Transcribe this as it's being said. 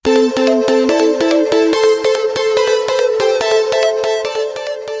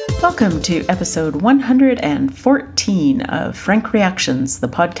Welcome to episode 114 of Frank Reactions, the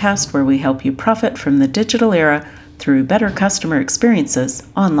podcast where we help you profit from the digital era through better customer experiences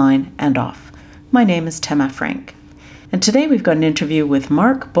online and off. My name is Tema Frank. And today we've got an interview with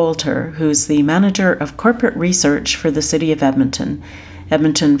Mark Bolter, who's the Manager of Corporate Research for the City of Edmonton.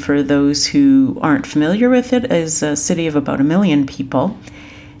 Edmonton, for those who aren't familiar with it, is a city of about 1 million people.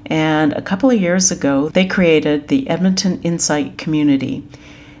 And a couple of years ago, they created the Edmonton Insight Community.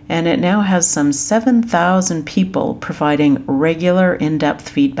 And it now has some 7,000 people providing regular in-depth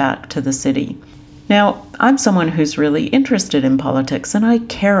feedback to the city. Now, I'm someone who's really interested in politics, and I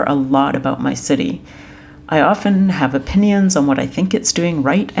care a lot about my city. I often have opinions on what I think it's doing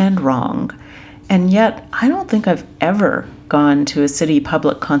right and wrong, and yet I don't think I've ever gone to a city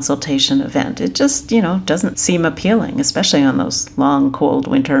public consultation event. It just, doesn't seem appealing, especially on those long, cold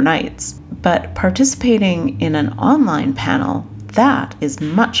winter nights. But participating in an online panel, that is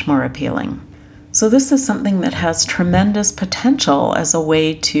much more appealing. So this is something that has tremendous potential as a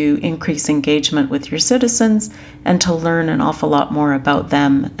way to increase engagement with your citizens and to learn an awful lot more about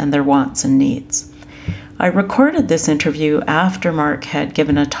them and their wants and needs. I recorded this interview after Mark had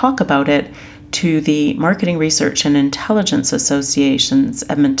given a talk about it to the Marketing Research and Intelligence Association's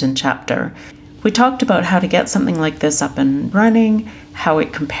Edmonton chapter. We talked about how to get something like this up and running, how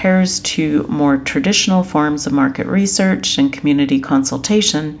it compares to more traditional forms of market research and community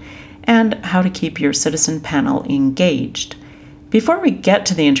consultation, and how to keep your citizen panel engaged. Before we get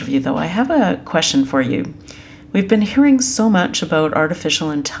to the interview, though, I have a question for you. We've been hearing so much about artificial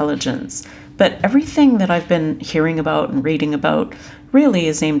intelligence, but everything that I've been hearing about and reading about really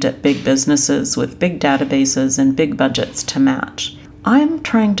is aimed at big businesses with big databases and big budgets to match. I'm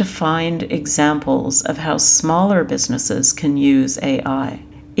trying to find examples of how smaller businesses can use AI.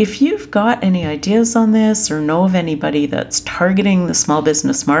 If you've got any ideas on this or know of anybody that's targeting the small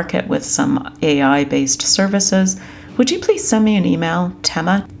business market with some AI-based services, would you please send me an email,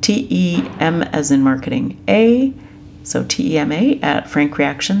 Tema, T-E-M as in marketing, A, so T-E-M-A at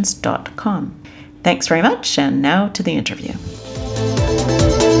frankreactions.com. Thanks very much, and now to the interview.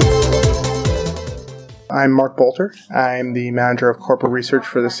 I'm Mark Bolter. I'm the Manager of Corporate Research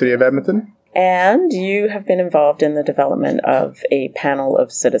for the City of Edmonton. And you have been involved in the development of a panel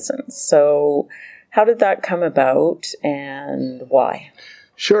of citizens. So how did that come about and why?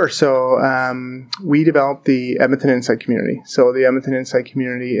 Sure. So we developed the Edmonton Insight Community. So the Edmonton Insight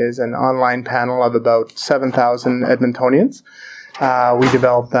Community is an online panel of about 7,000 Edmontonians. We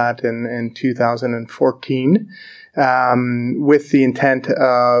developed that in 2014 with the intent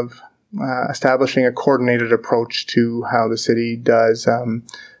of establishing a coordinated approach to how the city does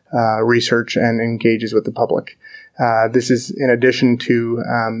research and engages with the public. This is in addition to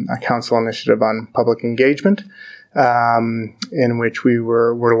a council initiative on public engagement, in which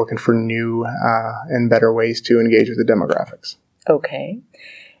we're looking for new and better ways to engage with the demographics. Okay.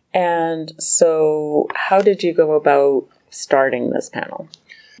 And so how did you go about starting this panel?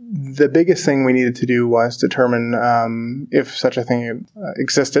 The biggest thing we needed to do was determine if such a thing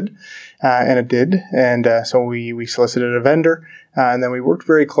existed, and it did. And so we solicited a vendor, and then we worked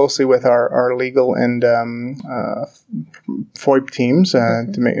very closely with our legal and FOIP teams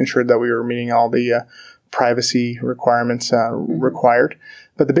to ensure that we were meeting all the privacy requirements required.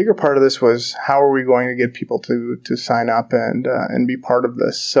 But the bigger part of this was how are we going to get people to sign up and be part of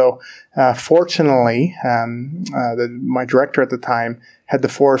this? So fortunately, my director at the time had the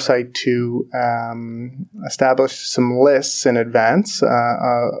foresight to establish some lists in advance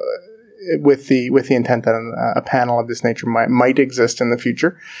with the intent that a panel of this nature might exist in the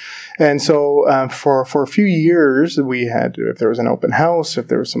future. And so for a few years, we had, if there was an open house, if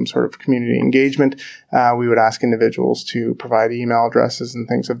there was some sort of community engagement, we would ask individuals to provide email addresses and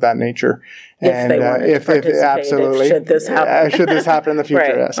things of that nature. If they wanted to participate, absolutely. Should this happen. Should this happen in the future,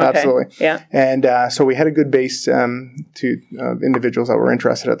 Right. yes, Okay. absolutely. Yeah. And so we had a good base to individuals that were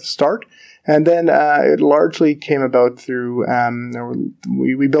interested at the start. And then it largely came about through,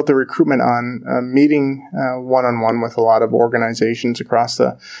 we built the recruitment on meeting one-on-one with a lot of organizations across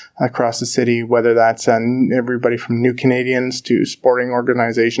the city, whether that's everybody from New Canadians to sporting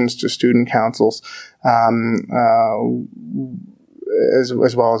organizations to student councils, as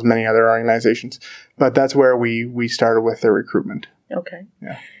well as many other organizations. But that's where we started with the recruitment. Okay.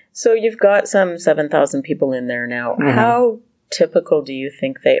 Yeah. So you've got some 7,000 people in there now. Mm-hmm. How typical do you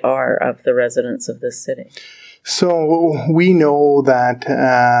think they are of the residents of this city? So we know that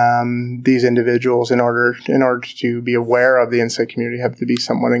these individuals, in order to be aware of the Insight community, have to be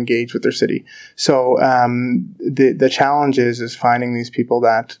somewhat engaged with their city. So the challenge is finding these people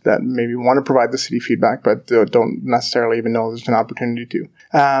that maybe want to provide the city feedback, but don't necessarily even know there's an opportunity to.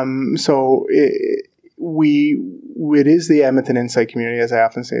 It is the Edmonton Insight community, as I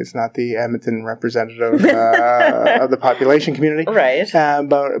often say. It's not the Edmonton representative of the population community, right?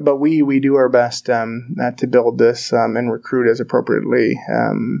 But we do our best to build this and recruit as appropriately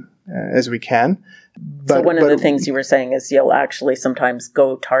as we can. So one of the things you were saying is you'll actually sometimes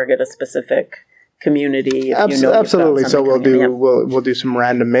go target a specific community. Absolutely. So we'll do some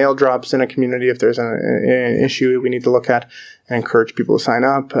random mail drops in a community if there's an issue we need to look at, and encourage people to sign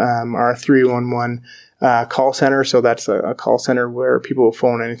up. Our 311 call center. So that's a call center where people will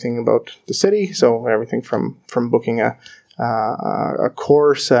phone anything about the city. So everything from booking a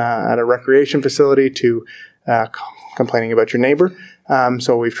course at a recreation facility to complaining about your neighbor.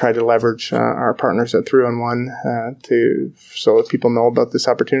 So we've tried to leverage our partners at 311 so that people know about this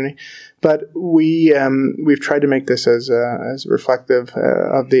opportunity. But we've tried to make this as reflective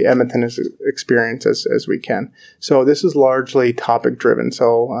of the Edmonton experience as we can. So this is largely topic driven.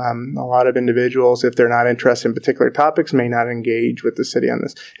 So a lot of individuals, if they're not interested in particular topics, may not engage with the city on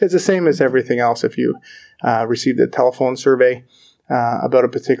this. It's the same as everything else. If you received a telephone survey about a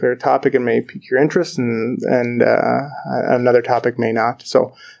particular topic, it may pique your interest, and another topic may not.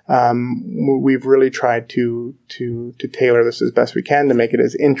 So we've really tried to tailor this as best we can to make it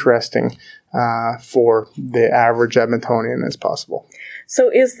as interesting for the average Edmontonian as possible. So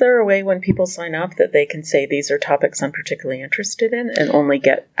is there a way when people sign up that they can say these are topics I'm particularly interested in and only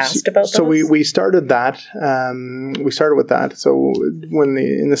get asked about those? So we started that. We started with that. So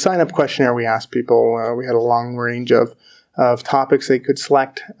in the sign-up questionnaire, we asked people, we had a long range of topics they could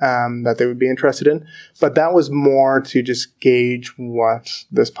select that they would be interested in. But that was more to just gauge what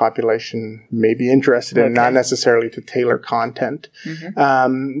this population may be interested in, not necessarily to tailor content.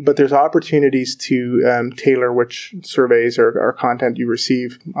 Mm-hmm. But there's opportunities to tailor which surveys or content you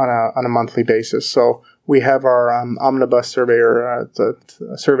receive on a monthly basis. So we have our omnibus survey, or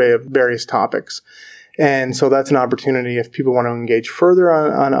a survey of various topics. And so that's an opportunity. If people want to engage further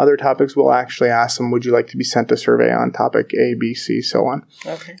on other topics, we'll actually ask them, would you like to be sent a survey on topic A, B, C, so on.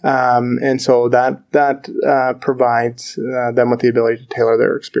 Okay. And so that provides them with the ability to tailor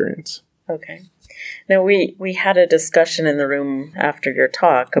their experience. Okay. Now, we had a discussion in the room after your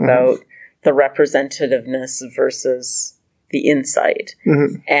talk about the representativeness versus the insight.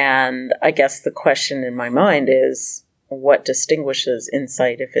 Mm-hmm. And I guess the question in my mind is, what distinguishes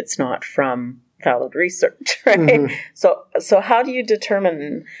insight if it's not from valid research, right? Mm-hmm. So how do you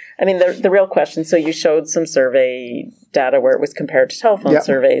determine, I mean, the real question, so you showed some survey data where it was compared to telephone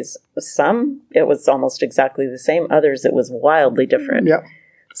surveys. Some, it was almost exactly the same. Others, it was wildly different. Yeah.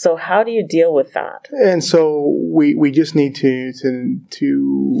 So how do you deal with that? And so we just need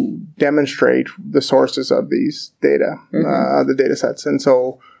to demonstrate the sources of these data, the data sets. And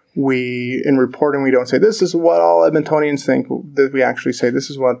so in reporting, we don't say this is what all Edmontonians think. That we actually say this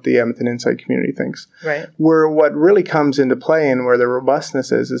is what the Edmonton Insight community thinks. Right. Where what really comes into play and where the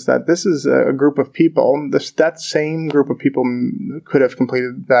robustness is that this is a group of people. That same group of people could have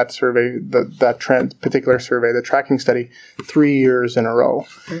completed that survey, particular survey, the tracking study, 3 years in a row,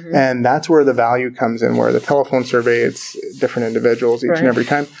 and that's where the value comes in. Where the telephone survey, it's different individuals each and every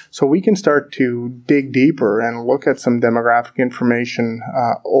time, so we can start to dig deeper and look at some demographic information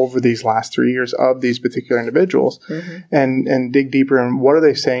over these last 3 years of these particular individuals, and dig deeper in what are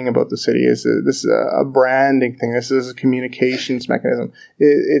they saying about the city. This is a branding thing. This is a communications mechanism.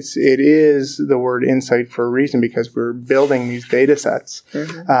 It is the word insight for a reason, because we're building these data sets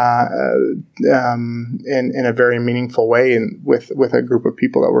in a very meaningful way, and with a group of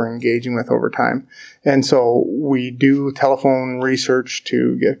people that we're engaging with over time. And so we do telephone research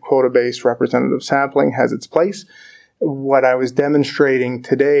to get quota-based representative sampling has its place. What I was demonstrating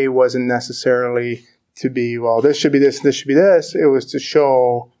today wasn't necessarily to be, well, this should be this, this should be this. It was to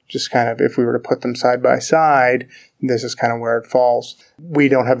show just kind of, if we were to put them side by side, this is kind of where it falls. We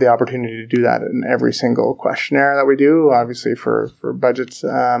don't have the opportunity to do that in every single questionnaire that we do, obviously for budgets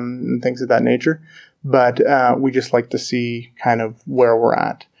and things of that nature. But we just like to see kind of where we're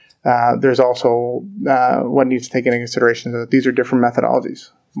at. There's also what needs to take into consideration that these are different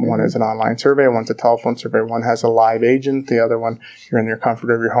methodologies. One is an online survey, one's a telephone survey, one has a live agent, the other one you're in your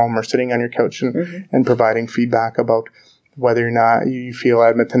comfort of your home or sitting on your couch and providing feedback about whether or not you feel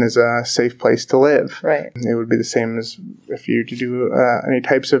Edmonton is a safe place to live. Right. It would be the same as if you were to do any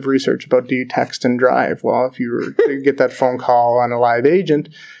types of research about do you text and drive. Well, if you were to get that phone call on a live agent,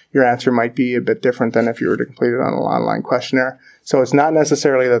 your answer might be a bit different than if you were to complete it on an online questionnaire. So it's not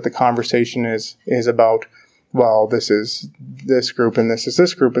necessarily that the conversation is about, well, this is this group and this is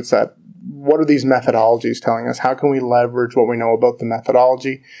this group. It's that, what are these methodologies telling us? How can we leverage what we know about the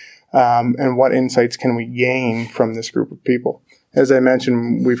methodology? And what insights can we gain from this group of people? As I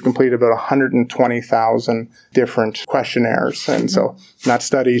mentioned, we've completed about 120,000 different questionnaires. And so not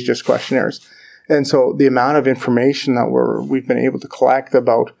studies, just questionnaires. And so the amount of information that we've been able to collect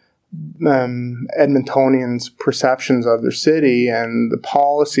about Edmontonians' perceptions of their city and the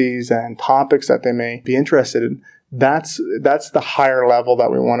policies and topics that they may be interested in, that's the higher level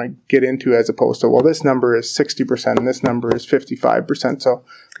that we want to get into, as opposed to, well, this number is 60% and this number is 55%. So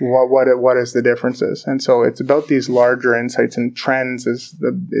what is the differences? And so it's about these larger insights, and trends is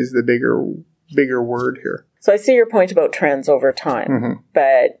the bigger word here. So I see your point about trends over time,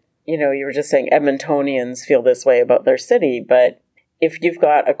 but you were just saying Edmontonians feel this way about their city, but if you've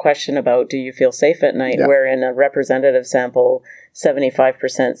got a question about do you feel safe at night, where in a representative sample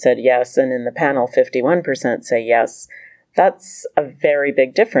 75% said yes, and in the panel 51% say yes, that's a very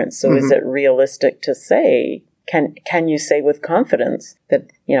big difference. So is it realistic to say, can you say with confidence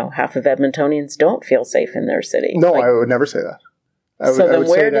that half of Edmontonians don't feel safe in their city? No, I would never say that. So then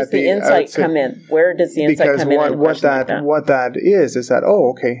where does the insight come in? Where does the insight come in? Because what that is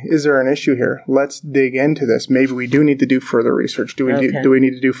that, is there an issue here? Let's dig into this. Maybe we do need to do further research. Do we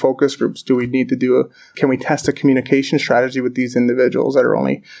need to do focus groups? Do we need to can we test a communication strategy with these individuals that are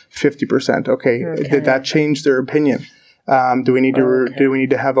only 50%? Okay. Did that change their opinion? Do we need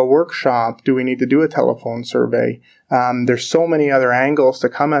to have a workshop? Do we need to do a telephone survey? There's so many other angles to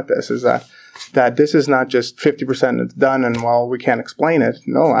come at this. Is that this is not just 50% it's done and, well, we can't explain it.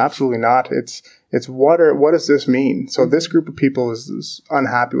 No, absolutely not. It's what does this mean? So this group of people is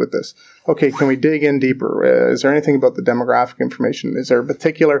unhappy with this. Okay, can we dig in deeper? Is there anything about the demographic information? Is there a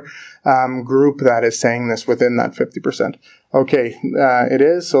particular group that is saying this within that 50%? Okay, it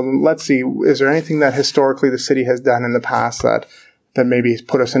is. So let's see, is there anything that historically the city has done in the past that maybe has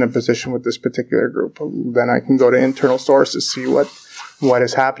put us in a position with this particular group? Then I can go to internal sources, see what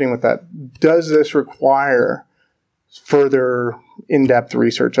is happening with that. Does this require further in-depth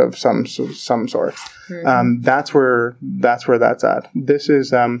research of some sort? That's where that's at. This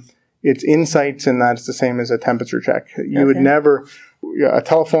is it's insights, and that's the same as a temperature check. You would never. A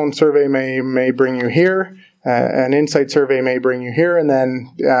telephone survey may bring you here. An insight survey may bring you here, and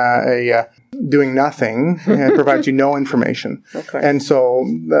then doing nothing provides you no information. Okay. And so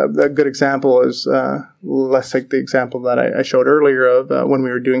the good example is, let's take the example that I showed earlier of when we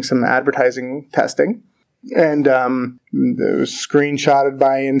were doing some advertising testing. And it was screenshotted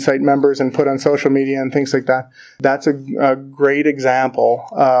by Insight members and put on social media and things like that. That's a great example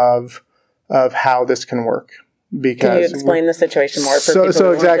of how this can work. Can you explain the situation more for people?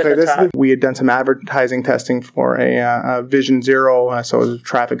 So exactly, we had done some advertising testing for a Vision Zero, so it was a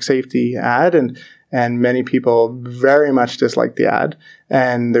traffic safety ad, and many people very much disliked the ad.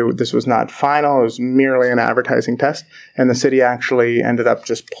 And this was not final; it was merely an advertising test. And the city actually ended up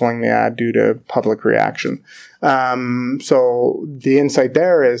just pulling the ad due to public reaction. So the insight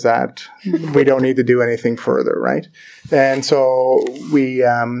there is that we don't need to do anything further, right? And so we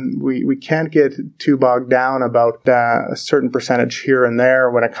can't get too bogged down about a certain percentage here and there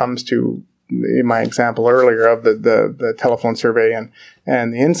when it comes to, in my example earlier of the telephone survey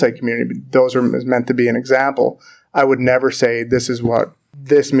and the insight community. Those are meant to be an example. I would never say this is what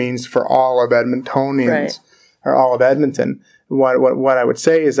this means for all of Edmontonians or all of Edmonton. What I would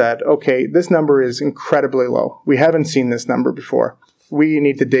say is that, okay, this number is incredibly low. We haven't seen this number before. We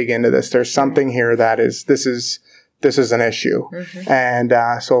need to dig into this. There's something here this is an issue. And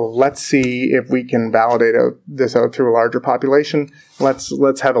so let's see if we can validate this out through a larger population.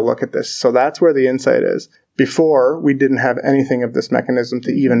 Let's have a look at this. So that's where the insight is. Before, we didn't have anything of this mechanism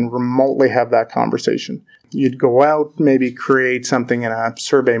to even remotely have that conversation. You'd go out, maybe create something in a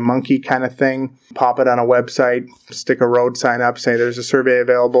Survey Monkey kind of thing, pop it on a website, stick a road sign up, say there's a survey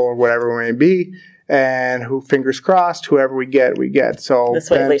available or whatever it may be, and fingers crossed, whoever we get. So this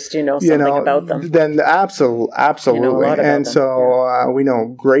way, at least you know something about them. Then absolutely, you know a lot about and them. So we know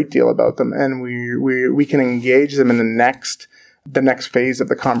a great deal about them, and we can engage them in the next phase of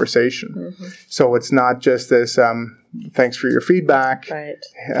the conversation. So it's not just this, thanks for your feedback. Right.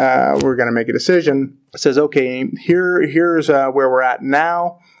 We're going to make a decision. It says, okay, here's where we're at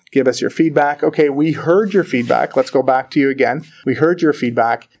now. give us your feedback. Okay, we heard your feedback. Let's go back to you again. We heard your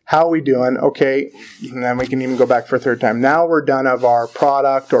feedback. How are we doing? Okay, and then we can even go back for a third time. Now we're done of our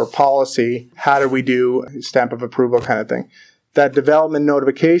product or policy. How do we do? Stamp of approval kind of thing. That development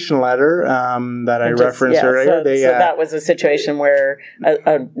notification letter that I referenced earlier. So that was a situation where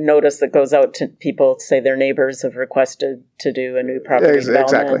a notice that goes out to people, say their neighbors have requested to do a new property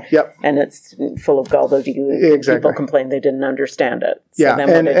development. Exactly. Yep. And it's full of gobbledygook. Exactly. People complain they didn't understand it. So yeah.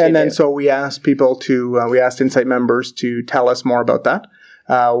 then So we asked people we asked Insight members to tell us more about that.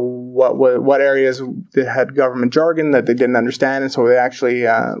 What areas that had government jargon that they didn't understand, and so they actually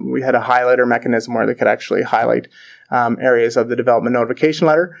we had a highlighter mechanism where they could actually highlight areas of the development notification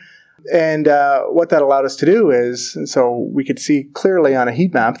letter. And what that allowed us to do is, so we could see clearly on a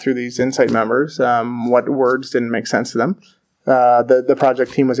heat map through these Insight members what words didn't make sense to them. The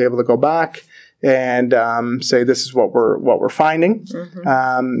project team was able to go back and say, this is what we're finding,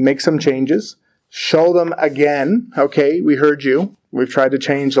 make some changes, show them again, okay, we heard you. We've tried to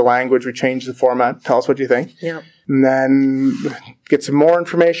change the language. We changed the format. Tell us what you think. Yeah. And then get some more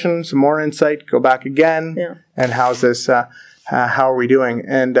information, some more insight, go back again. Yeah. And how's this, how are we doing?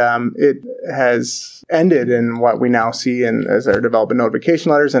 And it has ended in what we now see as our development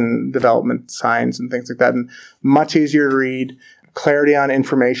notification letters and development signs and things like that. And much easier to read, clarity on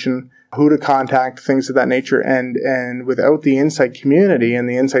information, who to contact, things of that nature. And without the Insight community and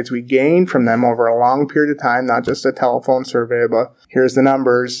the insights we gained from them over a long period of time, not just a telephone survey, but here's the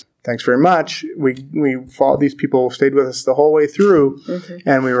numbers, thanks very much. We followed, these people stayed with us the whole way through,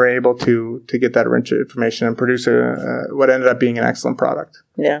 and we were able to get that rich information and produce what ended up being an excellent product.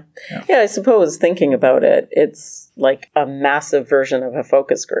 Yeah. I suppose thinking about it, it's like a massive version of a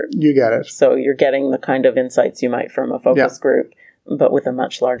focus group. You get it. So you're getting the kind of insights you might from a focus group, but with a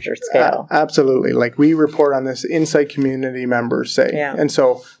much larger scale. Absolutely. Like we report on this Insight community members say. Yeah. And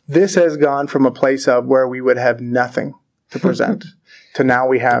so this has gone from a place of where we would have nothing to present to now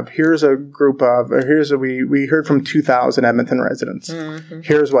we have, here's a group of, we heard from 2,000 Edmonton residents.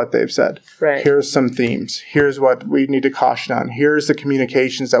 Here's what they've said. Right. Here's some themes. Here's what we need to caution on. Here's the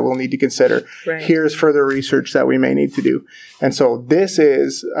communications that we'll need to consider. Right. Here's further research that we may need to do. And so this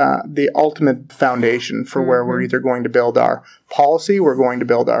is the ultimate foundation for where we're either going to build our policy, we're going to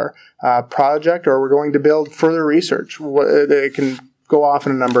build our project, or we're going to build further research. It can go off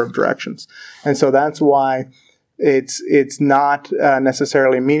in a number of directions. And so that's why it's not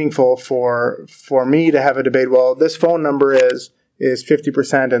necessarily meaningful for me to have a debate. Well, this phone number is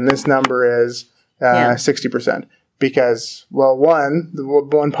 50% and this number is 60%. Because, well,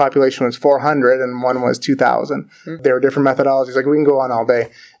 one population was 400 and one was 2,000. There were different methodologies. Like we can go on all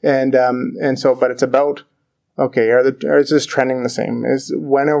day, and so, but it's about, okay, is this trending the same?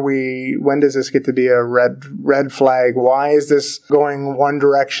 When does this get to be a red flag? Why is this going one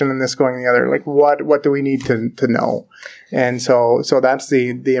direction and this going the other? Like what do we need to know? And so that's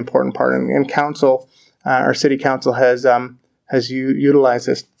the important part. And council, our city council has utilized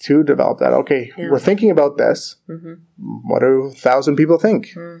this to develop that. Okay, we're thinking about this. What do 1,000 people think?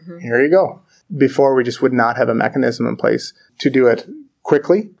 Here you go. Before we just would not have a mechanism in place to do it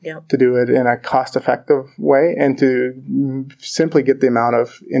quickly, to do it in a cost-effective way, and to simply get the amount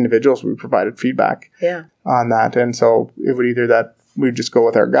of individuals we provided feedback on that. And so it would either that we just go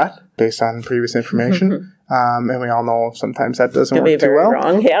with our gut based on previous information, and we all know sometimes that doesn't work too well.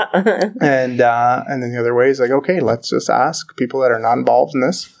 Wrong, and then the other way is like, okay, let's just ask people that are not involved in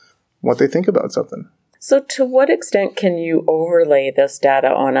this what they think about something. So to what extent can you overlay this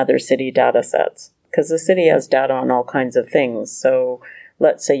data on other city data sets? Because the city has data on all kinds of things. So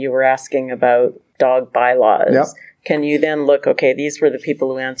let's say you were asking about dog bylaws. Yep. Can you then look, okay, these were the people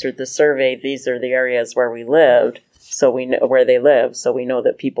who answered the survey. These are the areas where we lived. So we know where they live. So we know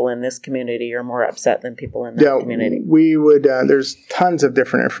that people in this community are more upset than people in that community. We would, there's tons of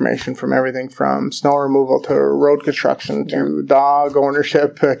different information from everything from snow removal to road construction to dog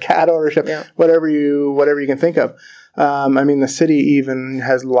ownership, cat ownership, whatever you can think of. The city even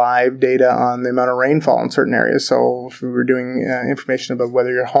has live data on the amount of rainfall in certain areas. So if we were doing information about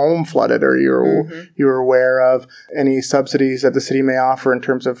whether your home flooded or you're aware of any subsidies that the city may offer in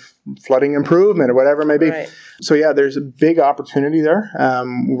terms of flooding improvement or whatever it may be. Right. So yeah, there's a big opportunity there.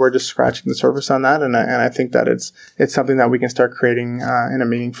 We're just scratching the surface on that, and I think that it's something that we can start creating in a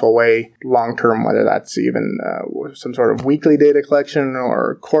meaningful way long term, whether that's even some sort of weekly data collection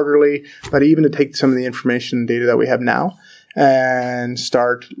or quarterly, but even to take some of the information and data that we have now and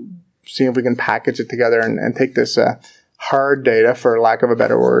start seeing if we can package it together and take this hard data, for lack of a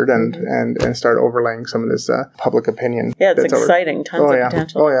better word, and start overlaying some of this public opinion. Yeah, it's exciting. Tons of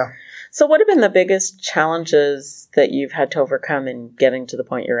potential. Oh, yeah. So what have been the biggest challenges that you've had to overcome in getting to the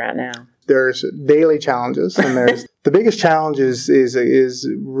point you're at now? There's daily challenges, and there's the biggest challenge is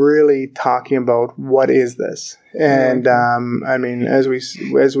really talking about what is this, and I mean, as we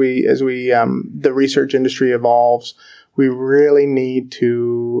the research industry evolves, we really need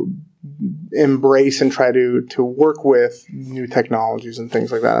to embrace and try to work with new technologies and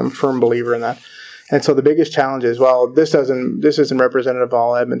things like that. I'm a firm believer in that. And so the biggest challenge is, well, this isn't representative of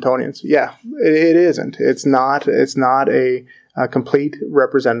all Edmontonians. Yeah, it isn't. It's not a complete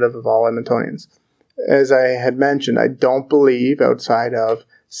representative of all Edmontonians. As I had mentioned, I don't believe, outside of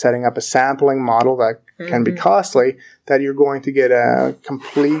setting up a sampling model that can be costly, that you're going to get a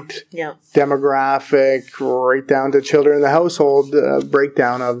complete demographic, right down to children in the household,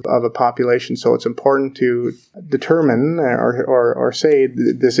 breakdown of a population. So it's important to determine or say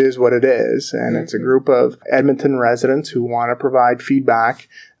this is what it is. And it's a group of Edmonton residents who want to provide feedback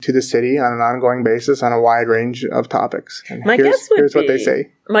to the city on an ongoing basis on a wide range of topics. And here's what they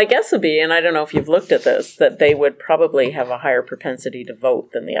say. My guess would be, and I don't know if you've looked at this, that they would probably have a higher propensity to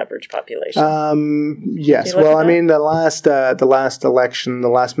vote than the average population. Yes. Well, I mean, the last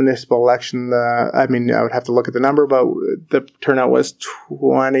municipal election, I would have to look at the number, but the turnout was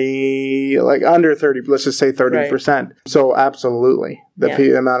 20, like under 30, let's just say 30%. Right. So absolutely.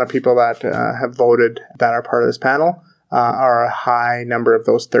 The amount of people that have voted that are part of this panel are a high number of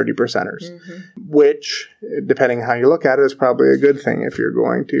those 30%ers, which, depending how you look at it, is probably a good thing if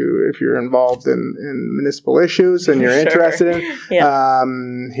you're involved in municipal issues and you're interested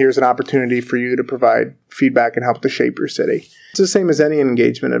in. Here's an opportunity for you to provide feedback and help to shape your city. It's the same as any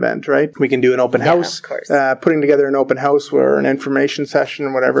engagement event, right? We can do an open house. Of course. Putting together an open house or an information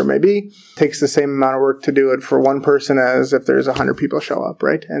session, whatever it may be, takes the same amount of work to do it for one person as if there's 100 people show up,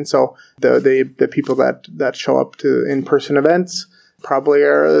 right? And so the people that show up to in-person events probably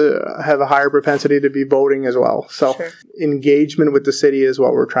have a higher propensity to be voting as well. So engagement with the city is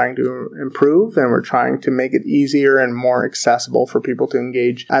what we're trying to improve, and we're trying to make it easier and more accessible for people to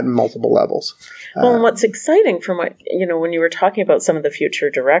engage at multiple levels. Well, and what's exciting from what, when you were talking about some of the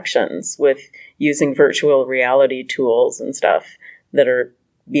future directions with using virtual reality tools and stuff that are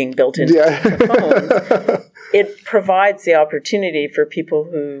being built into the phones, it provides the opportunity for people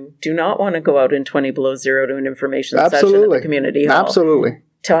who do not want to go out in 20 below zero to an information session at the community hall. Absolutely.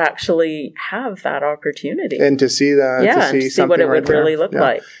 To actually have that opportunity. And to see to see what it would really look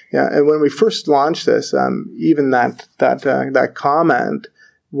like. Yeah, and when we first launched this, even that comment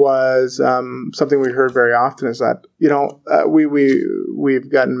was something we heard very often, is that, we've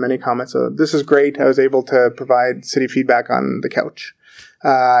gotten many comments of, this is great, I was able to provide city feedback on the couch.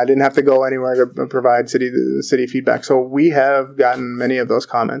 I didn't have to go anywhere to provide city feedback. So we have gotten many of those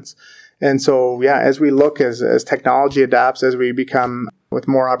comments. And so, as we look, as technology adapts, as we become with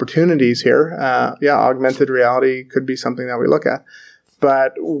more opportunities here, augmented reality could be something that we look at.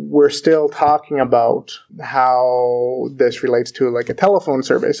 But we're still talking about how this relates to like a telephone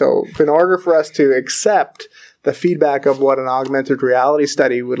survey. So in order for us to accept the feedback of what an augmented reality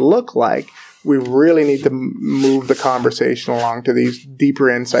study would look like, we really need to move the conversation along to these deeper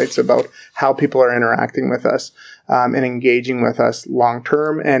insights about how people are interacting with us and engaging with us long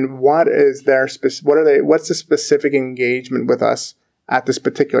term, and what's the specific engagement with us at this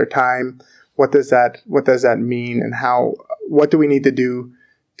particular time. What does that mean, and what do we need to do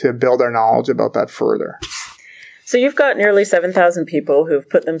to build our knowledge about that further? So you've got nearly 7,000 people who've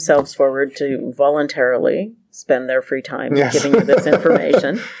put themselves forward to voluntarily spend their free time giving you this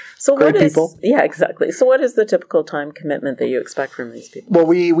information. So Great people. Yeah, exactly. So what is the typical time commitment that you expect from these people? Well,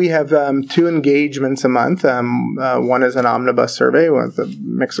 we have 2 engagements a month. One is an omnibus survey with a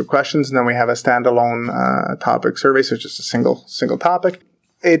mix of questions, and then we have a standalone topic survey, so it's just a single topic.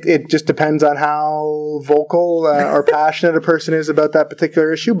 It just depends on how vocal or passionate a person is about that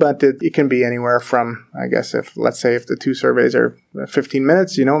particular issue, but it can be anywhere from, I guess, if the 2 surveys are 15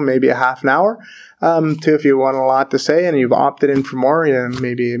 minutes, maybe a half an hour, to if you want a lot to say and you've opted in for more,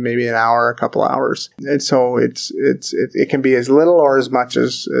 maybe an hour, a couple hours. And so it can be as little or as much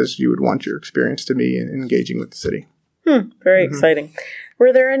as you would want your experience to be in engaging with the city. Very exciting.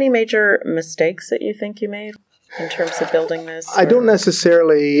 Were there any major mistakes that you think you made in terms of building this? I don't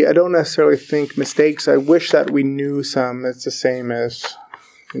necessarily think mistakes. I wish that we knew some. It's the same as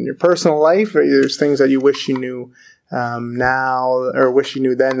in your personal life. There's things that you wish you knew now, or wish you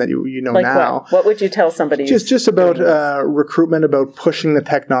knew then that you know like now. What would you tell somebody? Just about recruitment, about pushing the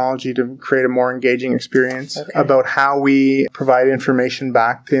technology to create a more engaging experience, about how we provide information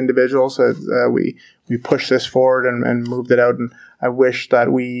back to individuals. We pushed this forward and moved it out. And I wish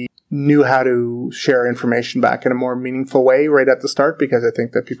that we knew how to share information back in a more meaningful way right at the start, because I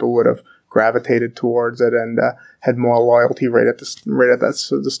think that people would have gravitated towards it and had more loyalty right at the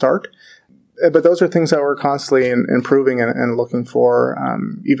start. But those are things that we're constantly improving and looking for,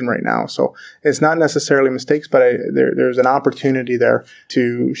 even right now. So it's not necessarily mistakes, but there's an opportunity there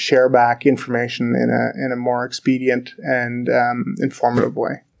to share back information in a more expedient and informative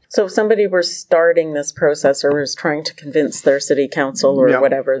way. So if somebody were starting this process or was trying to convince their city council or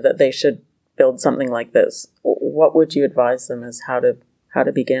whatever that they should build something like this, what would you advise them as how to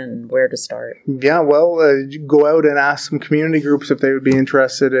begin, where to start? Yeah, well, go out and ask some community groups if they would be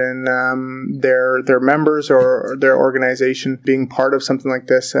interested in their members or their organization being part of something like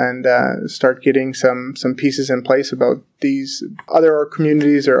this, and start getting some pieces in place about these other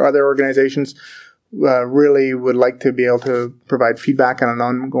communities or other organizations. Really would like to be able to provide feedback on an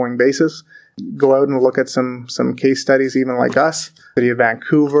ongoing basis. Go out and look at some case studies, even like us, City of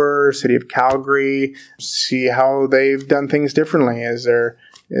Vancouver, City of Calgary, see how they've done things differently. Is there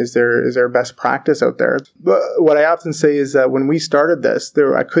best practice out there? But what I often say is that when we started this,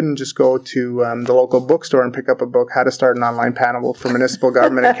 I couldn't just go to the local bookstore and pick up a book, How to Start an Online Panel for Municipal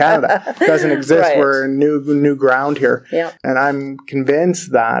Government in Canada. It doesn't exist. Right. We're in new ground here. Yeah. And I'm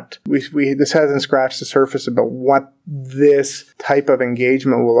convinced that this hasn't scratched the surface about what this type of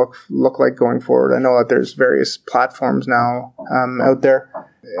engagement will look like going forward. I know that there's various platforms now out there,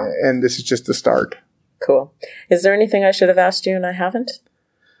 and this is just the start. Cool. Is there anything I should have asked you and I haven't?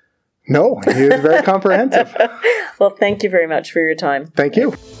 No, he was very comprehensive. Well, thank you very much for your time. Thank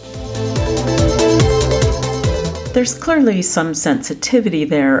you. There's clearly some sensitivity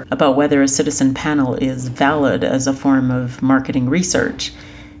there about whether a citizen panel is valid as a form of marketing research.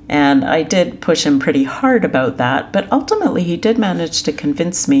 And I did push him pretty hard about that, but ultimately he did manage to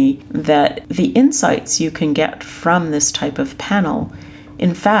convince me that the insights you can get from this type of panel,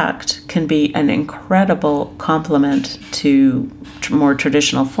 in fact, can be an incredible complement to more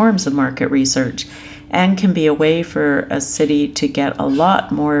traditional forms of market research, and can be a way for a city to get a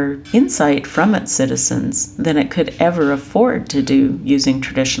lot more insight from its citizens than it could ever afford to do using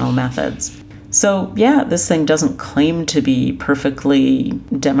traditional methods. So yeah, this thing doesn't claim to be perfectly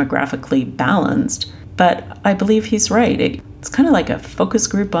demographically balanced, but I believe he's right. It's kind of like a focus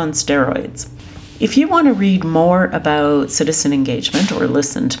group on steroids. If you want to read more about citizen engagement or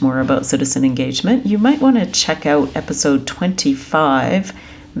listen to more about citizen engagement, you might want to check out episode 25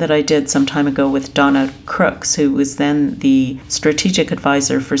 that I did some time ago with Donna Crooks, who was then the strategic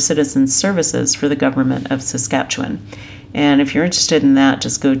advisor for citizen services for the government of Saskatchewan. And if you're interested in that,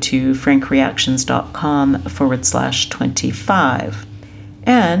 just go to frankreactions.com/25.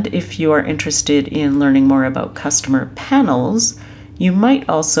 And if you are interested in learning more about customer panels, you might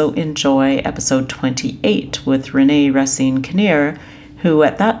also enjoy episode 28 with Renee Racine-Kinnear, who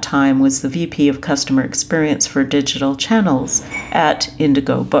at that time was the VP of Customer Experience for Digital Channels at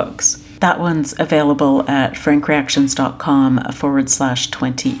Indigo Books. That one's available at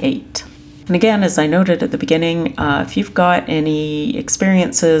frankreactions.com/28. And again, as I noted at the beginning, if you've got any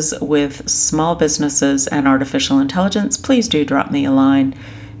experiences with small businesses and artificial intelligence, please do drop me a line.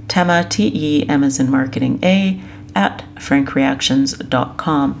 Tema, T-E-M as in marketing A, at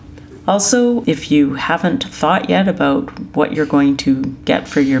frankreactions.com. Also, if you haven't thought yet about what you're going to get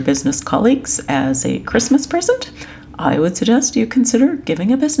for your business colleagues as a Christmas present, I would suggest you consider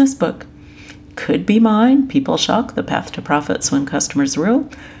giving a business book. Could be mine, People Shock, The Path to Profits When Customers Rule,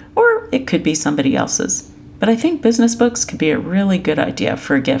 or it could be somebody else's. But I think business books could be a really good idea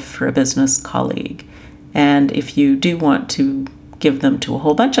for a gift for a business colleague. And if you do want to give them to a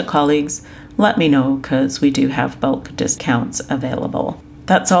whole bunch of colleagues, let me know, because we do have bulk discounts available.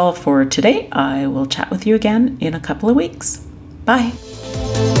 That's all for today. I will chat with you again in a couple of weeks. Bye.